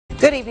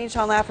Good evening.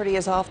 Sean Lafferty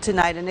is off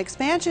tonight. An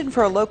expansion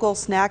for a local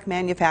snack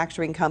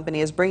manufacturing company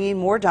is bringing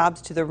more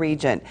jobs to the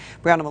region.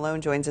 Brianna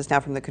Malone joins us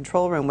now from the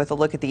control room with a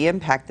look at the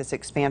impact this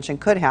expansion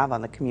could have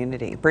on the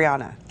community.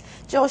 Brianna.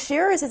 Jill,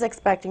 Shearer is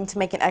expecting to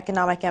make an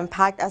economic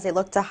impact as they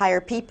look to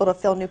hire people to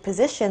fill new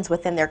positions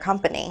within their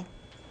company.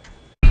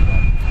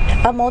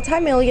 A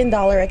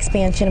multi-million-dollar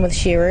expansion with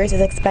Shearer's is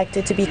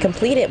expected to be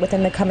completed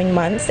within the coming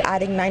months,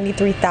 adding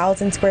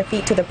 93,000 square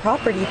feet to the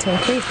property to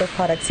increase their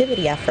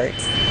productivity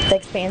efforts. The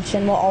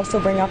expansion will also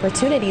bring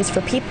opportunities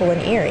for people in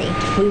Erie.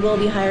 We will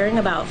be hiring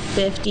about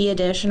 50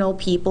 additional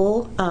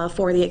people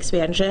for the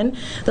expansion.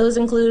 Those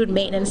include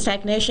maintenance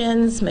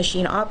technicians,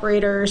 machine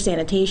operators,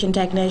 sanitation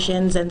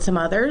technicians, and some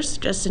others,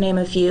 just to name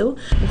a few.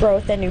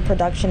 Growth and new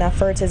production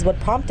efforts is what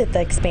prompted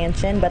the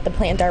expansion, but the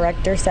plant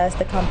director says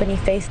the company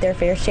faced their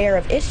fair share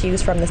of issues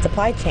from the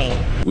supply chain.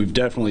 We've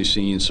definitely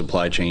seen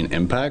supply chain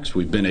impacts.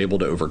 We've been able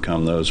to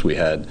overcome those. We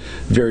had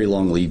very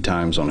long lead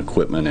times on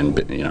equipment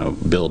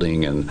and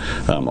building and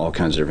all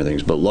kinds of different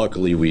things. But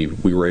luckily, we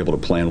were able to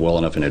plan well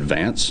enough in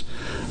advance.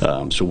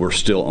 So we're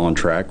still on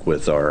track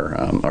with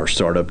our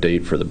startup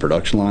date for the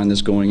production line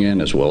that's going in,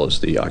 as well as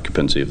the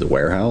occupancy of the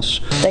warehouse.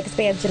 The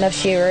expansion of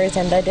Shearer's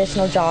and the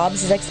additional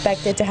jobs is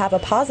expected to have a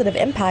positive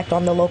impact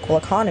on the local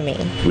economy.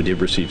 We did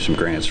receive some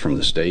grants from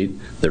the state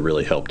that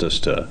really helped us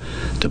to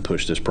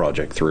push this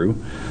project through,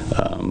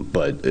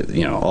 but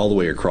all the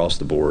way across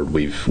the board,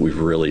 we've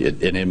really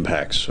it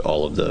impacts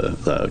all of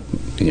the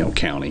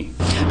county.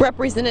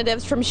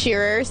 Representatives from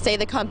Shearer say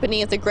the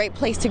company is a great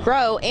place to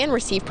grow and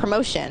receive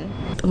promotion.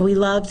 We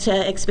love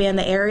to expand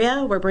the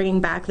area. We're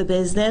bringing back the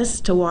business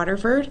to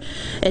Waterford.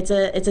 It's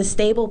a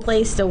stable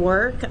place to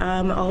work.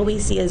 All we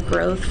see is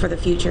growth for the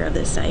future of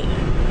this site.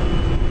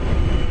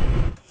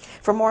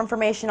 For more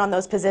information on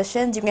those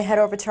positions, you can head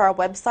over to our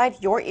website,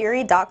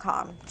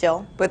 YourErie.com.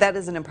 Jill? But that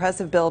is an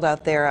impressive build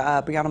out there.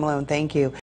 Brianna Malone, thank you.